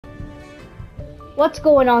What's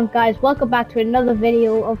going on, guys? Welcome back to another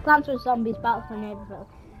video of Plants vs Zombies Battle for Neighborville.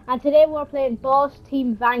 And today we're playing Boss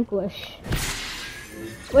Team Vanquish,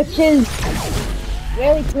 which is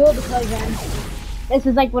really cool because this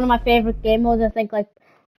is like one of my favorite game modes. I think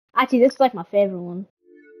actually this is like my favorite one.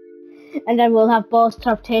 And then we'll have Boss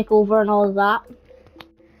Turf Takeover and all of that.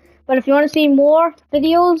 But if you want to see more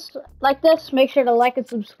videos like this, make sure to like and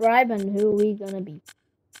subscribe. And who are we gonna be?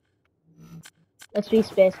 Let's be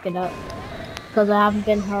Space Cadet. Because I haven't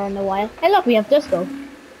been here in a while. Hey look, we have Disco.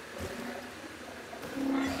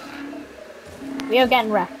 We are getting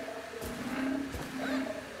wrecked.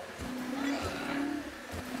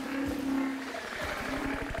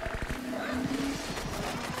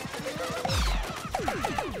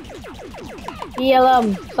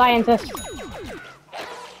 Heal scientist.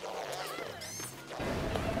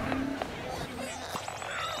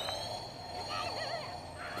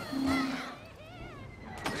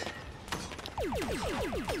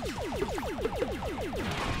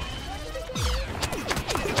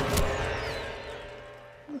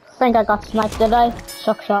 I think I got sniped, did I?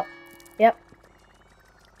 Suck shot. Yep.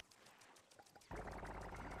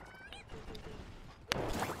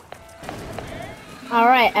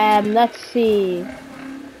 Alright, let's see.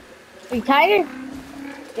 We tired?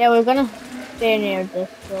 Yeah, we're gonna stay near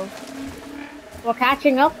this, so we're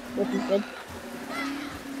catching up, which is good.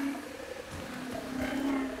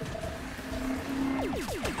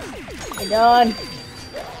 We're done.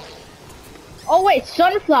 Oh wait,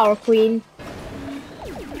 Sunflower Queen.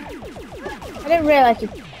 I didn't realize it.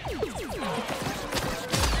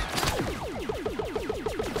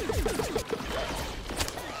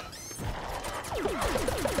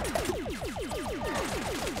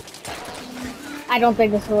 I don't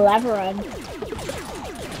think this will ever end.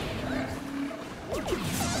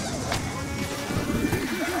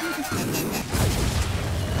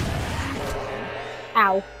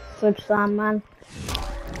 Ow, switch slam, man.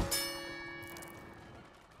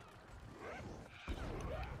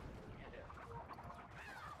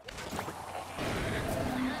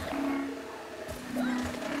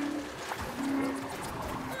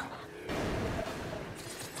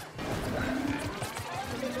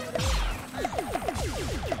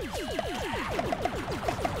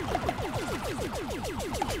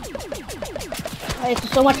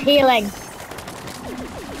 There's so much healing.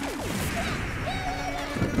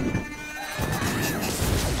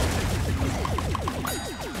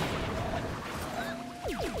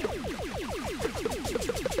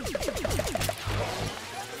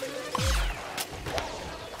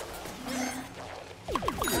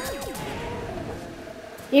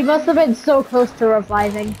 He must have been so close to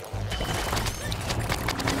reviving.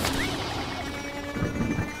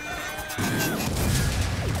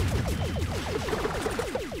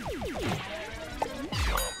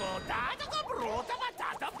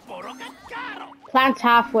 Plant's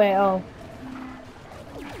halfway, oh.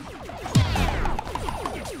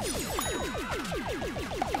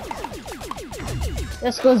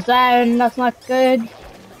 This goes down, that's not good.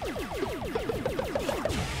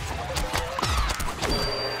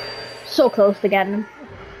 So close to getting him.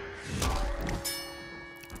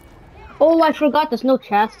 Oh, I forgot there's no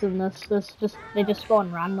chest in this. They just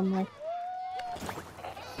spawn randomly.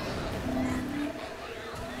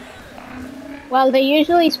 Well, they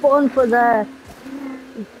usually spawn for the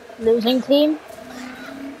losing team.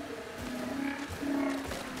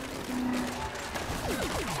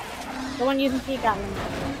 Someone using P Gatling.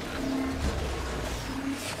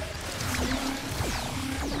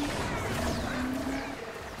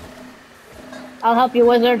 I'll help you,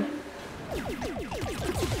 wizard.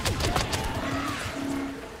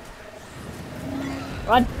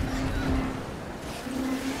 Run.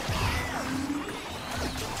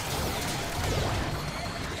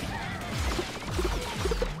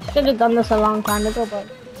 Should have done this a long time ago, but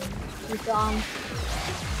he's gone.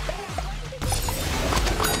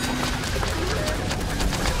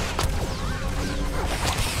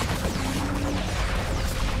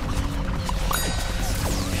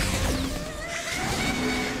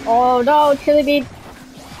 Oh no, chili bean.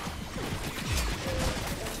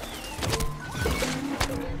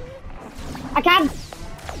 I can't.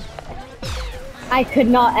 I could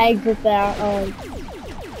not exit there. Oh.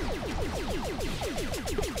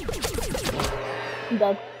 I'm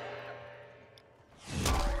dead.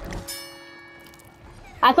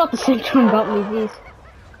 I thought the Syndrome got me these.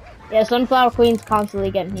 Yeah, Sunflower Queen's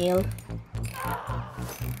constantly getting healed.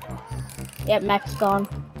 Yep, mech's gone.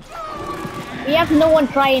 We have no one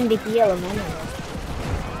trying to heal him anyway.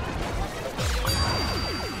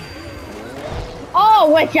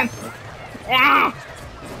 Oh, witch him! Ah!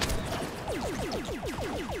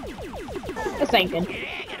 thinking.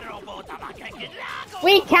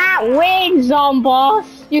 We can't win, Zomboss!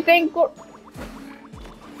 You think we're...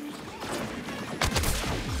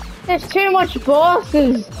 There's too much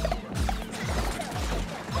bosses!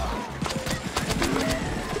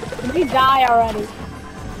 Did we die already?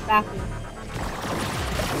 Back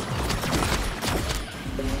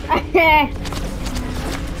here.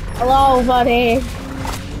 Hello, buddy.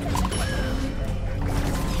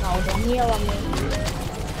 No, don't heal on me.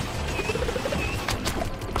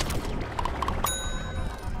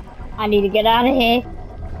 I need to get out of here.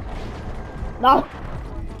 No.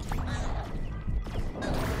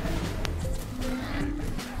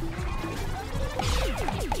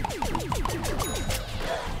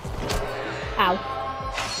 Ow.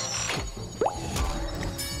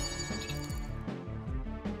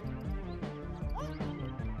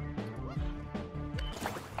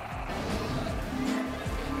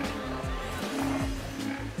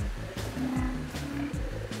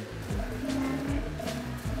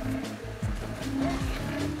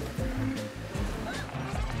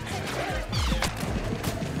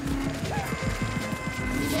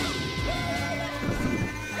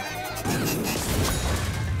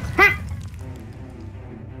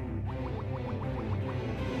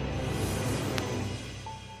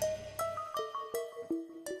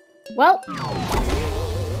 Well,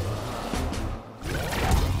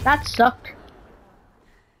 that sucked.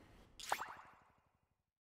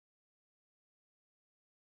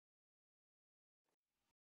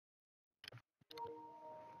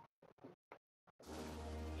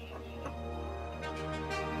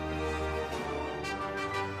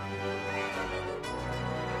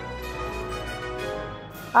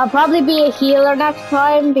 I'll probably be a healer next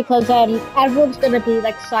time because everyone's gonna be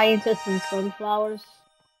like scientists and sunflowers.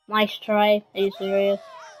 Nice try, are you serious?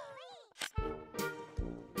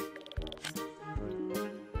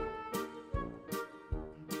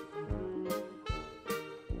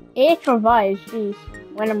 Eight revives, jeez.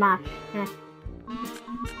 Win a match. Heh.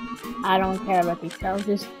 I don't care about these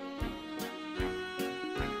challenges.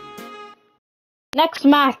 Next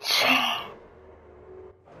match.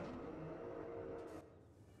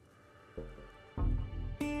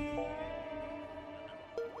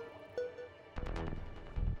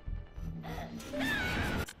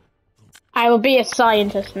 I will be a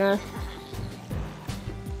scientist now.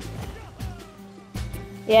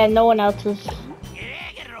 Yeah, no one else is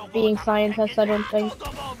being scientists, I don't think.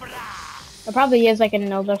 There probably is like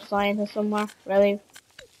another scientist somewhere. Really?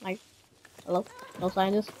 Like, hello? No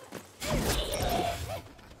scientist?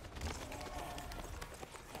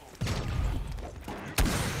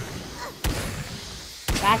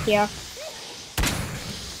 Back here.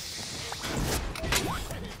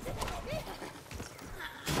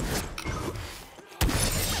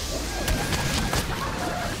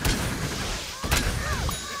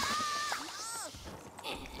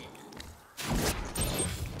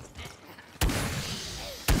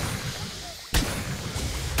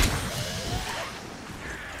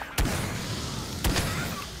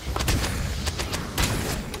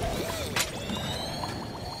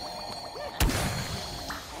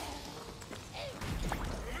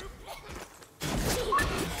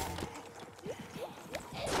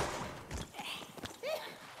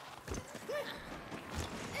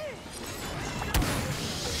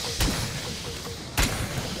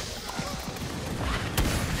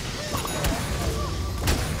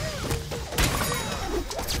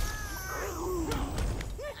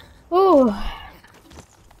 Ooh.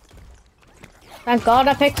 Thank God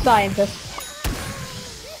I picked scientist.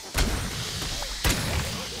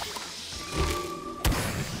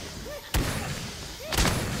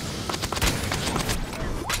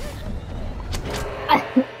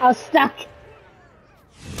 I was stuck.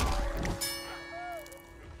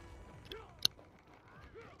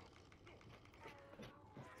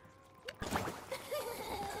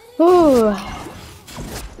 Ooh.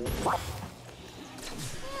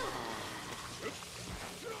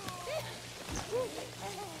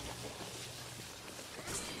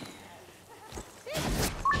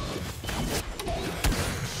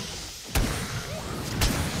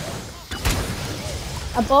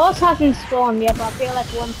 A boss hasn't spawned yet, but I feel like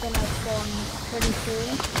one's gonna spawn pretty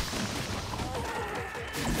soon.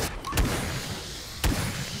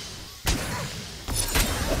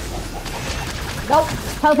 Nope,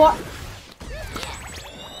 teleport!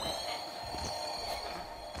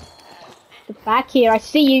 Get back here, I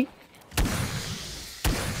see you.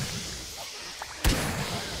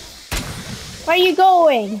 Where are you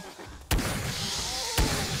going?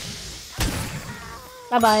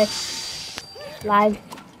 Bye bye. Lag.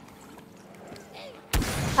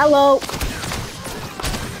 Hello.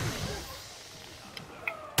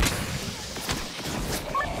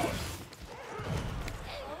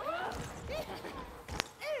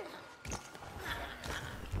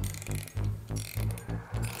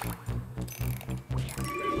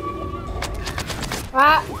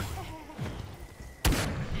 Ah!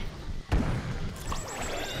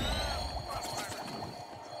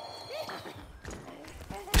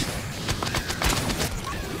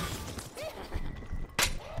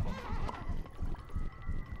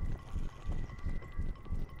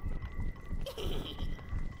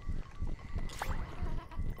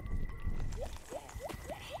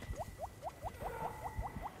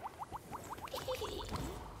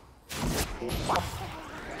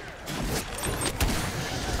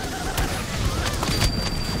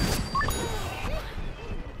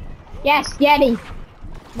 Yes, Yeti!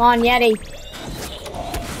 Come on, Yeti.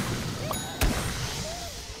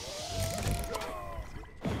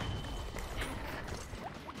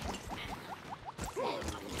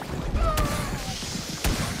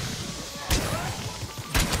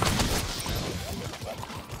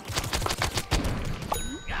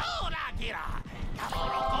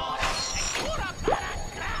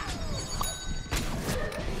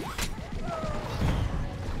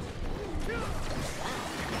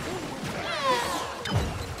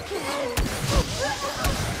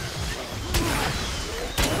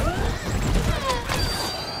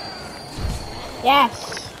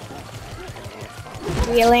 Yes!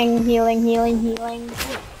 Healing, healing, healing, healing.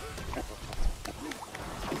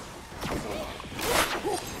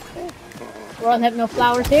 World have no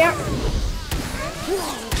flowers here.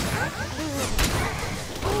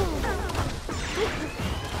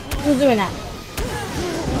 Who's doing that?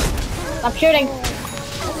 Stop shooting.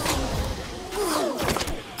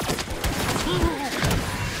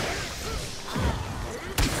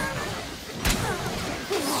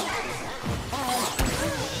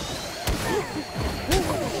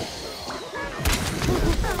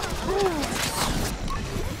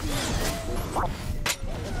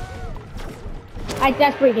 I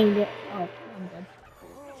desperately need it. Oh, I'm dead.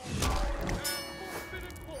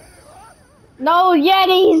 No,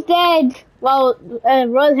 Yeti's dead! Well,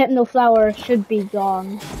 Royal Hypno Flower should be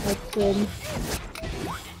gone. Like soon.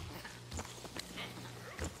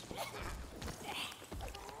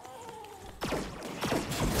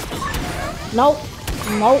 Nope.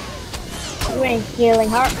 Nope. You ain't healing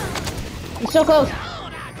her. You're so close.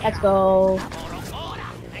 Let's go.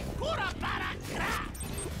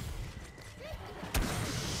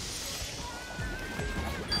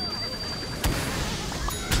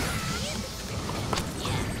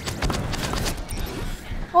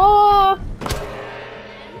 Oh!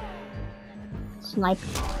 Snipe.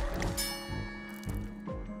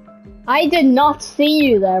 I did not see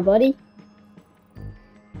you there, buddy.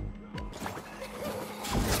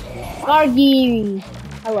 Gargi!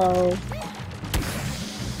 Hello.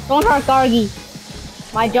 Don't hurt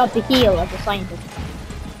Gargi. My job to heal as a scientist.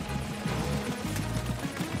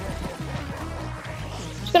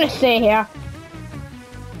 Just gonna stay here.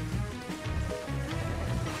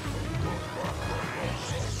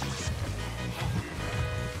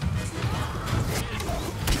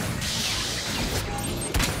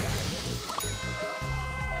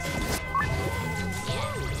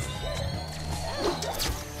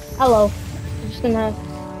 Hello. I'm just gonna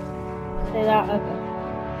say that. Okay.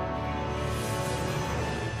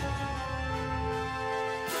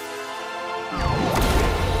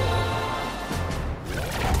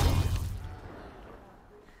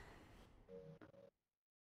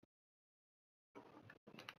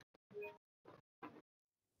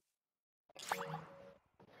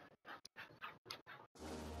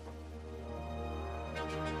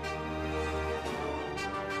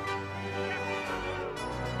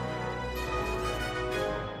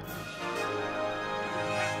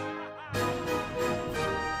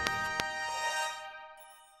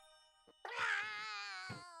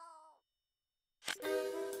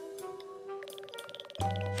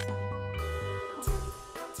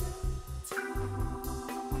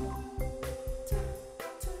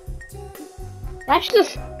 That's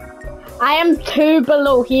just, I am 2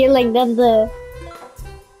 below healing than the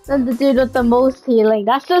dude with the most healing.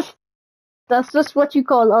 That's just what you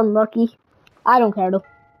call unlucky. I don't care though.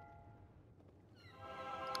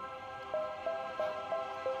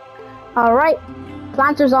 Alright,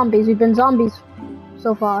 plants or zombies? We've been zombies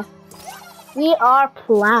so far. We are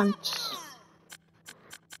plants.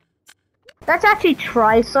 Let's actually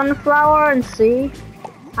try sunflower and see.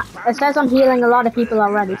 It says I'm healing a lot of people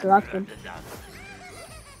already, so that's good.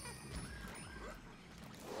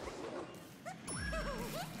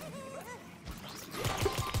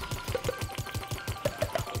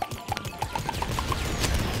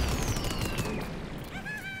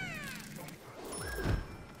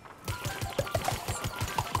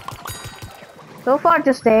 So far,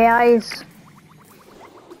 just AIs.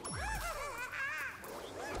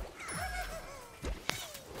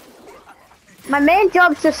 My main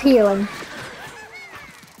job's just healing.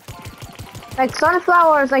 Like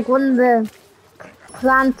sunflower is like one of the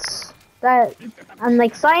plants that, and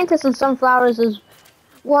like scientists and sunflowers is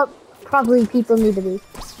what probably people need to be.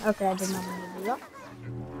 Okay, I did not need to do that.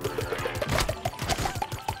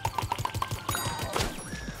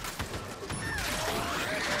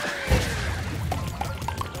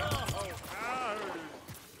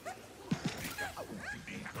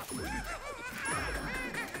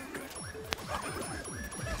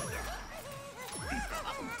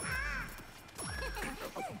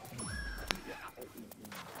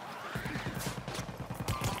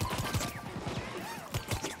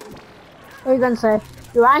 What are you gonna say?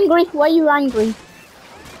 You're angry? Why are you angry?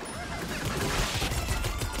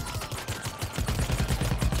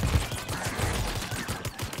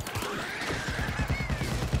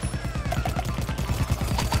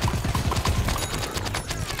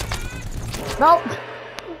 Nope.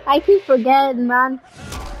 I keep forgetting, man.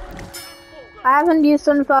 I haven't used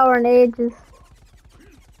sunflower in ages.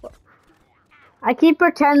 I keep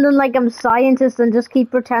pretending like I'm scientist and just keep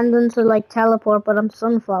pretending to like teleport, but I'm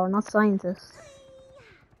sunflower, not scientist.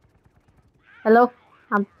 Hello?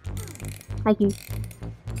 Thank you.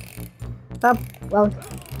 Oh, well.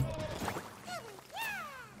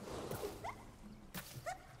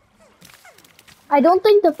 I don't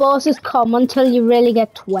think the bosses come until you really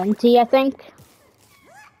get 20, I think.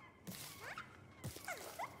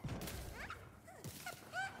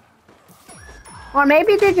 Or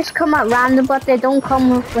maybe they just come at random, but they don't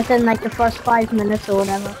come within like the first 5 minutes or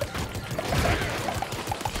whatever.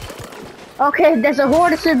 Okay, there's a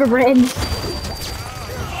horde of super brains.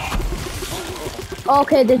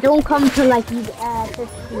 Okay, they don't come to like 15.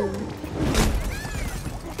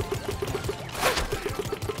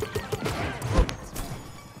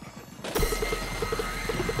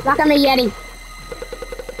 Look at me, Yeti.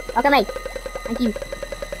 Look at me. Thank you.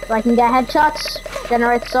 So I can get headshots,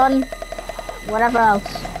 generate sun, whatever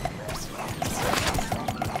else.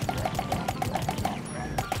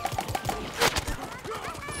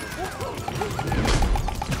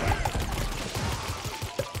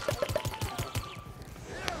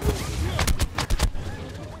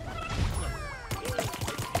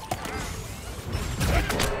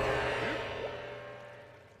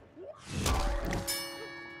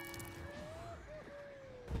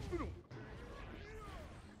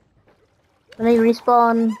 Let me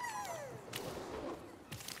respawn.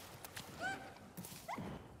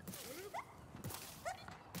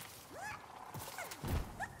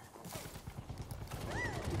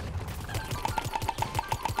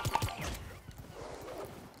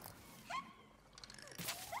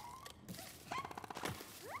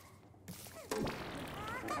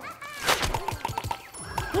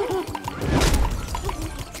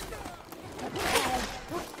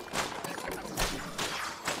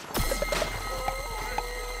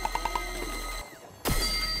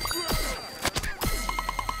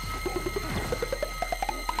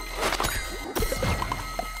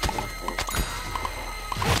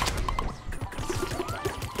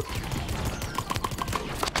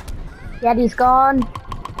 Yeti's gone.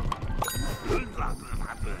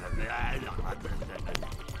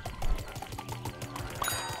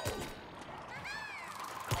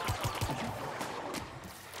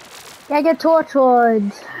 Yeah, get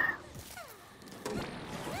tortured.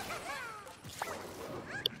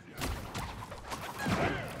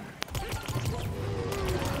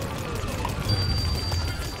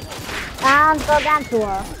 And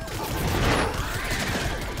Gargantua.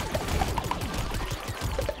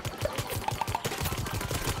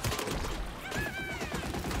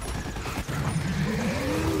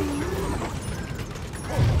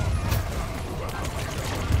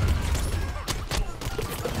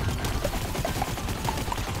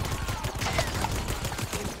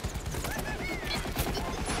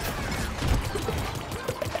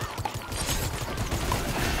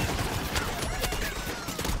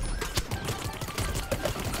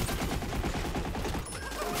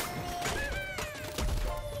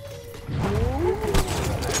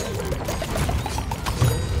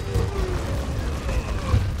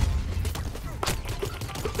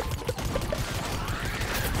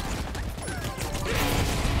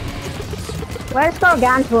 Where's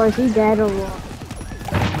Gargantua? Is he dead or what?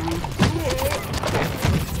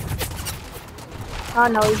 Oh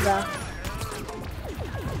no, he's there.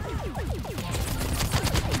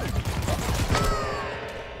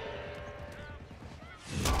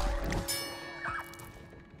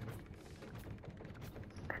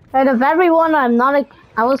 Out of everyone,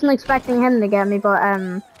 I wasn't expecting him to get me, but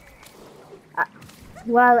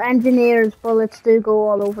well, engineers bullets do go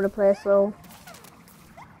all over the place, so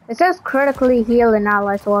It says critically heal an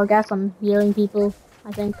ally, so I guess I'm healing people,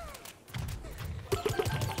 I think.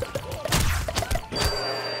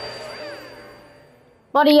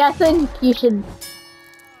 Buddy, I think you should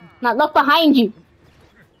not look behind you.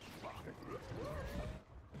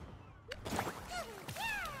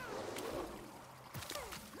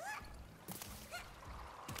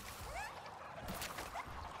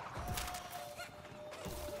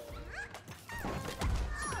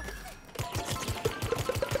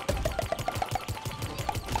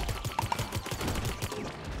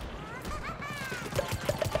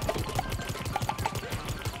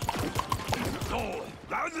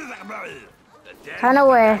 Turn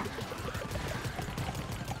away.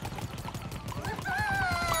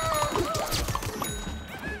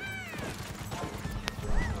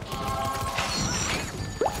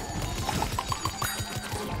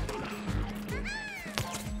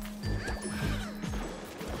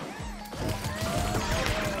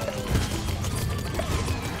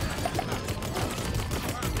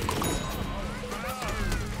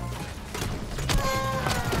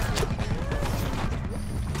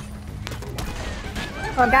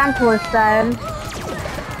 Organ was down.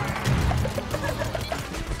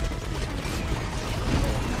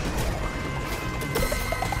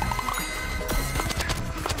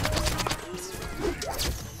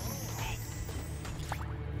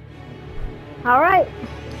 All right.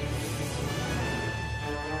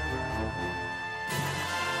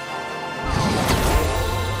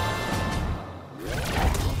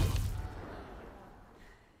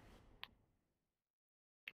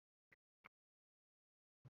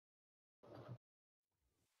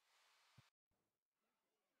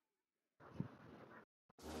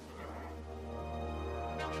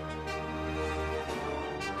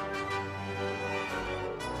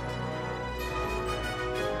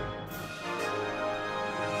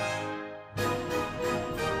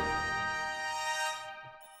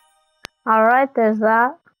 All right, there's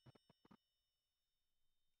that.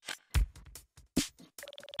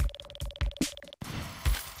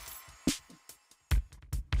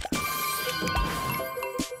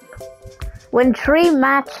 Win 3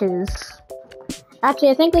 matches.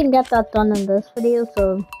 Actually, I think we can get that done in this video,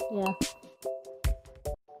 so yeah.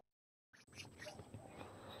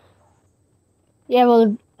 Yeah,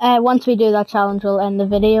 well, once we do that challenge, we'll end the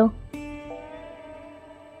video.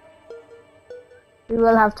 We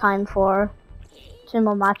will have time for 2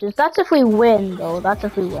 more matches. That's if we win, though. That's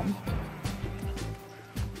if we win.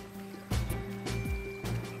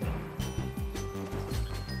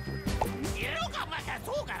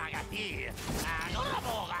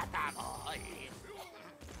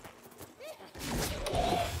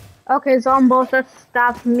 Okay, Zombos,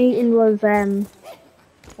 that meeting was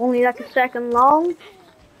only like a second long.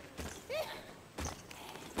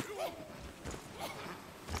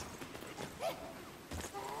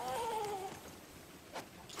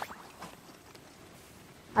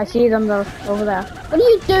 I see them though, over there. What are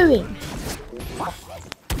you doing?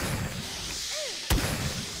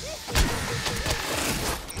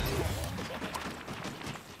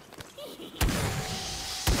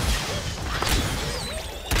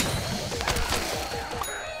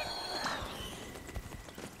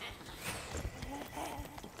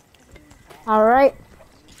 All right.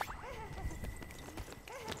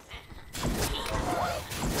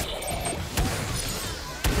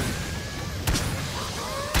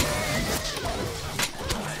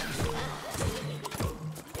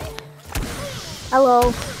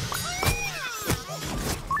 Hello.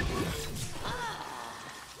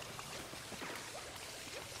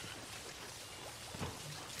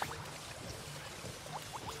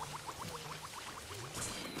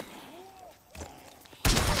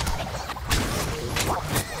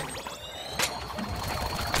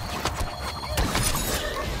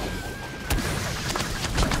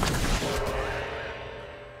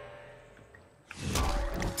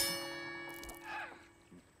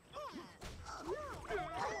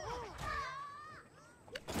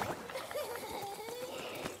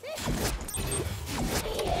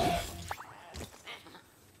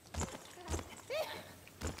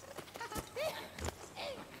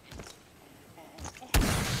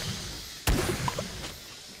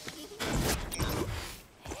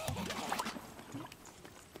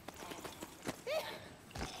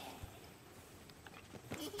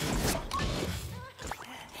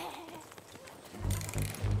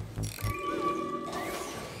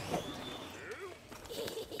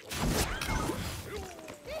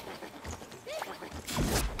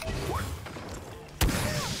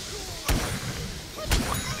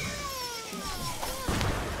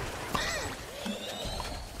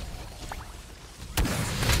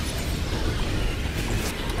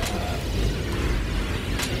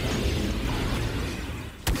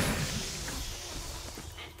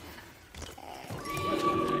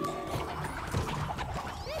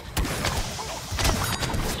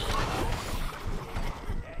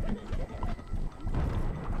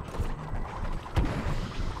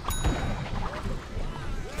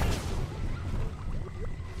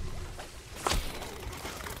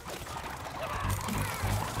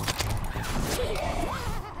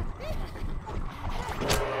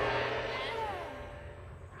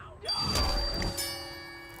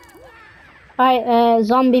 Alright,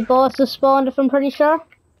 zombie boss has spawned if I'm pretty sure.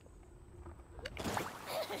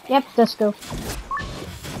 Yep, let's go.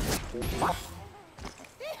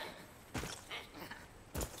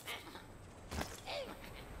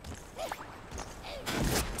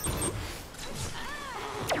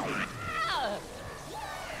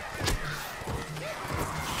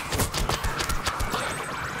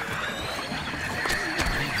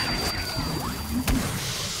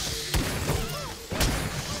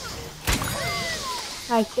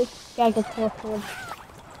 Alright, this guy gets killed.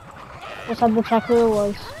 Just had to check who it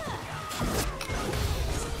was.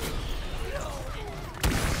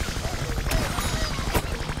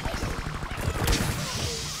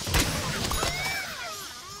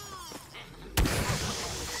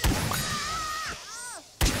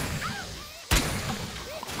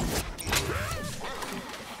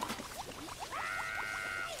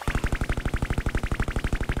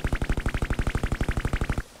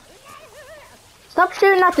 Stop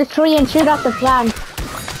shooting at the tree and shoot at the plant.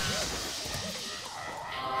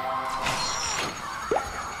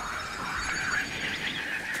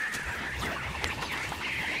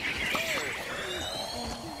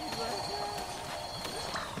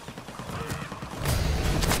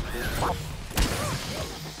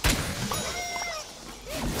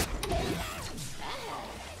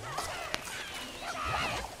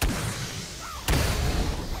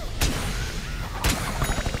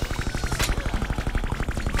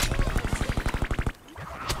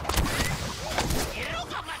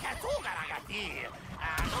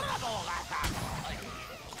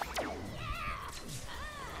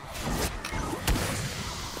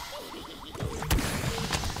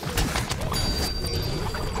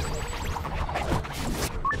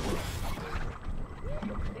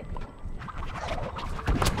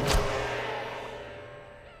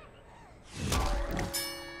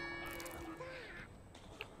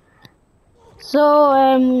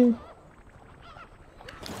 So,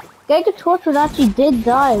 Giga Torture actually did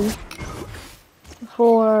die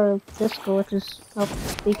for Disco, which is, oh,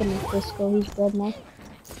 speaking of Disco, he's dead now.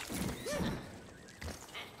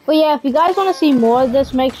 But yeah, if you guys want to see more of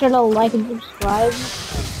this, make sure to like and subscribe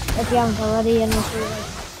if you haven't already, and if you're like,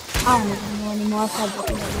 I don't even know anymore, I've had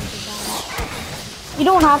this. You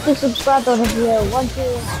don't have to subscribe, but if you want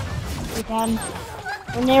to, you can.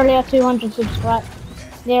 We're nearly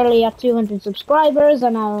at 200 subscribers,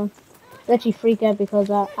 and I'll literally freak out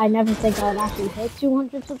because I never think I'd actually hit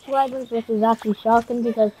 200 subscribers, which is actually shocking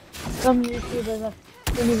because some YouTubers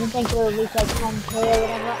didn't even think they would reach like 10k or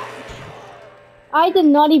whatever. I did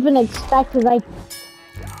not even expect to like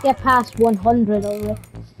get past 100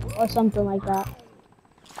 or something like that.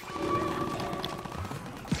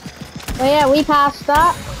 But yeah, we passed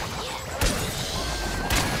that,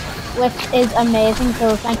 which is amazing,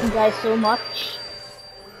 so thank you guys so much.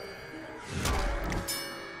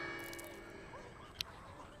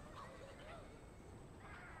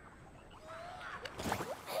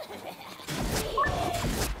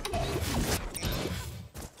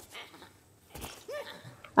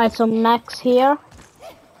 Alright, so Max here.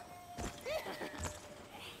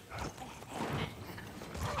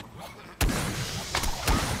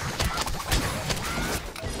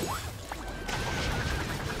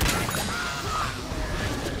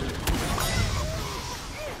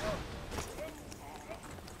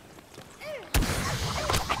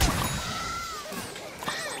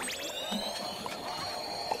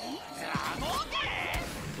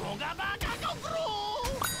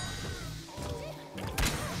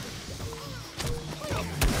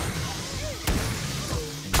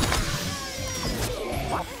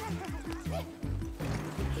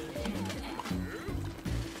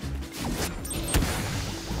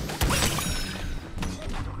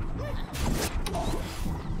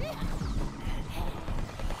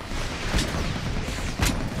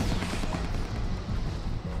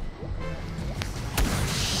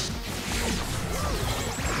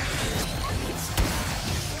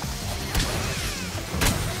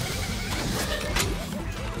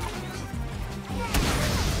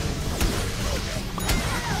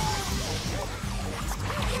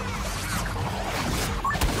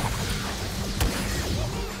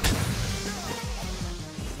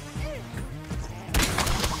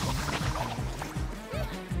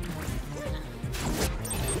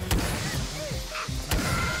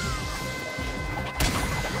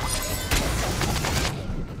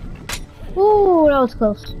 Ooh, that was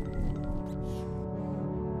close.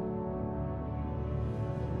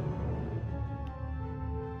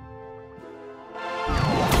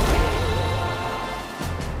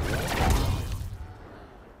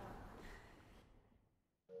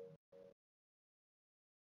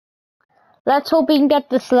 Let's hope we can get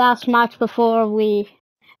this last match before we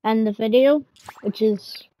end the video, which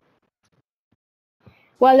is,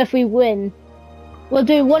 well, if we win. We'll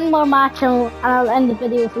do one more match and I'll end the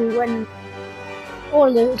video if we win or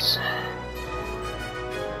lose.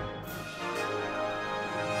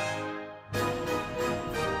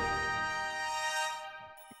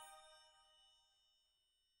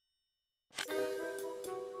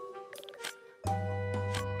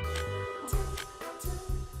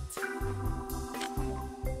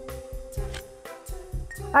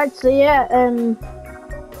 Alright, so yeah,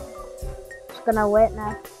 just gonna wait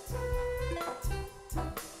now.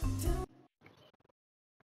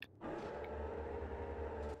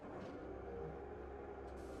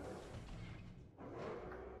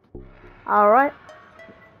 Alright.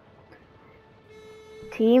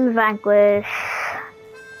 Team Vanquish.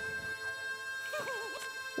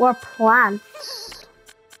 We're plants.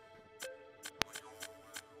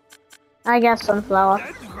 I guess sunflower.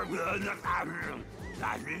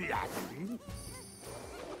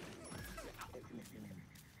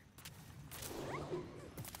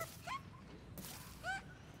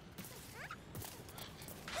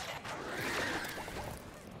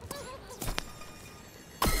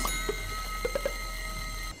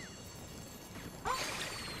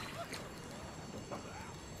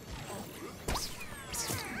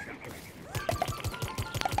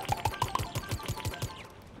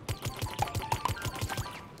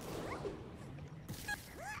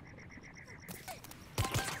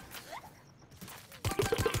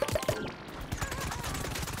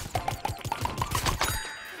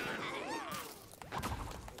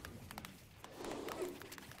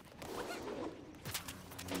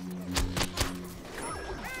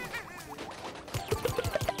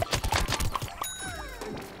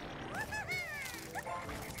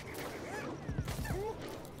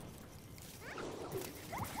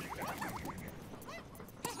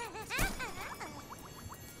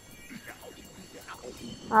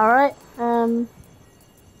 Alright, I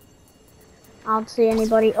don't see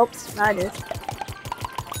anybody. Oh, I do.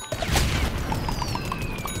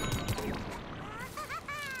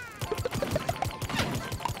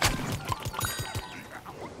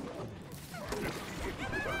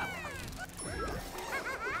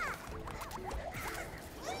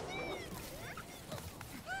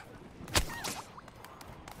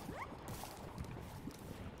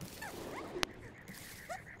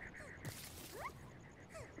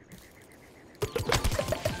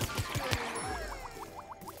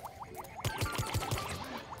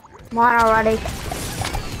 Come on already.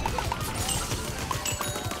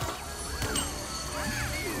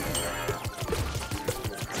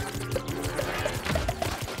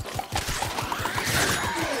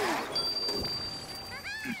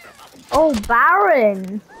 Oh,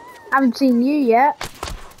 Baron! Haven't seen you yet.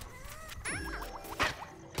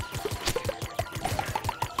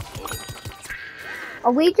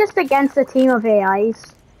 Are we just against a team of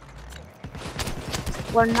AIs?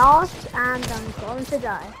 We're not, and I'm going to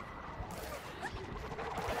die.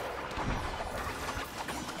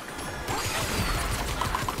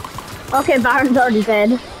 Okay, Baron's already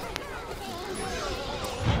dead.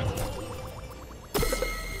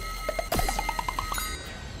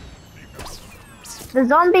 The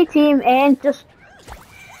zombie team ain't just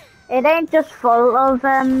full of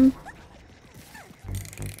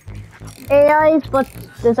AIs, but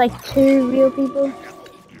there's like 2 real people.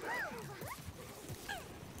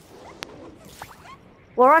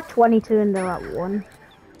 We're at 22 and they're at 1.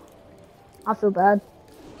 I feel bad.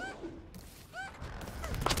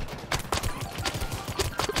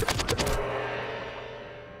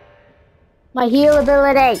 My heal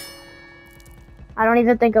ability! I don't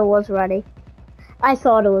even think it was ready. I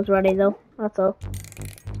thought it was ready though, that's all.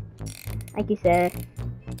 Like you said.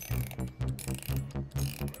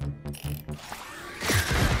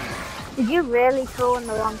 Did you really throw in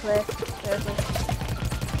the wrong place? Seriously.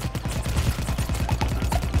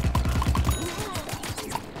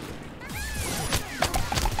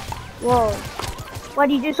 Whoa. Why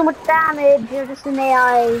do you do so much damage? You're just an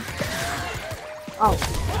AI. Oh.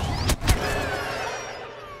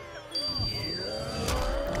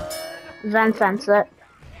 Zen sense it.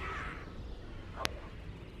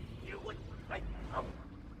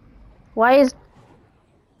 Why is...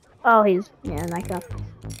 Oh, he's... Yeah, like that.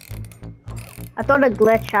 I thought a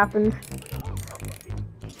glitch happened.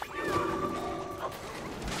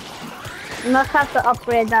 You must have to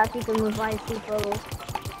upgrade that so you can revive people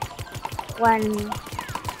when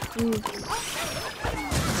he's...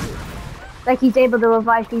 Like he's able to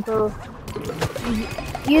revive people.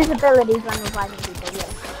 Use abilities when reviving people, yeah.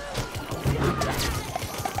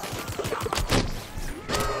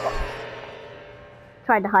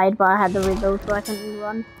 tried to hide, but I had to reload so I couldn't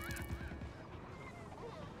run.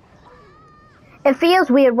 It feels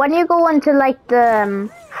weird when you go into like the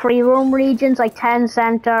free roam regions, like Town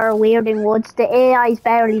Center, Weirding Woods. The AIs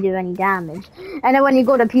barely do any damage, and then when you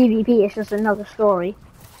go to PvP, it's just another story.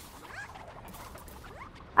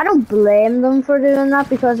 I don't blame them for doing that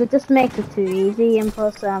because it just makes it too easy, and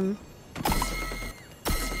plus, get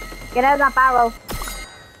out of that barrel.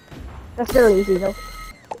 They're still easy though.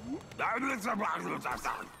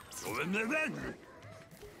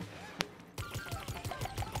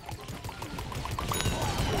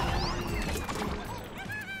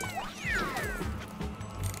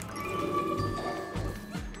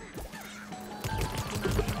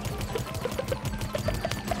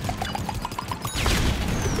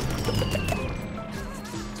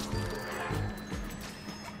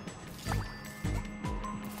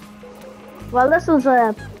 Well, this was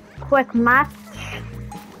a quick match.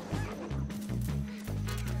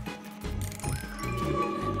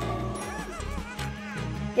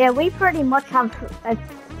 Yeah, we pretty much have a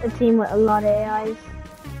team with a lot of AIs.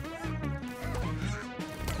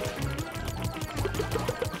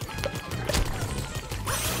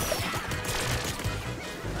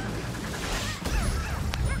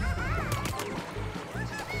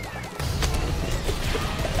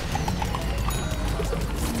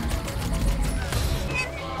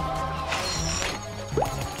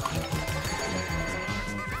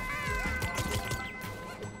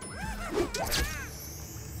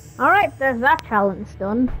 Alright, there's that challenge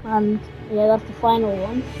done, and yeah, that's the final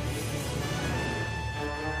one.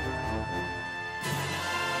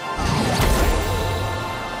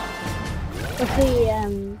 Let's see,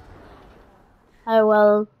 how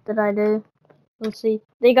well did I do? Let's see.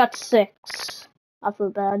 They got 6. I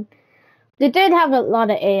feel bad. They did have a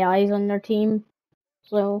lot of AIs on their team,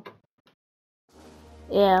 so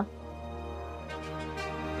yeah.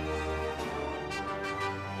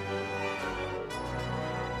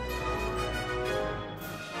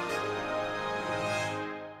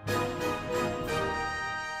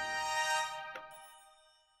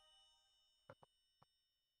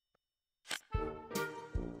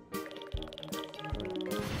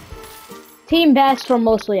 Team best for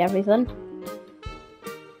mostly everything.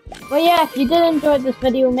 But yeah, if you did enjoy this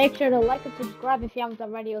video, make sure to like and subscribe if you haven't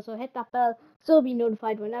already. Also hit that bell so you'll be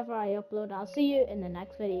notified whenever I upload. I'll see you in the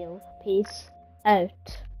next video. Peace out.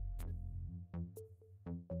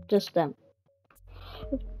 Just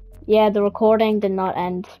yeah, the recording did not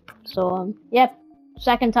end. So yep,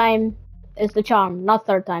 second time is the charm, not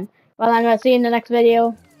third time. Well, I'm gonna see you in the next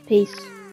video. Peace.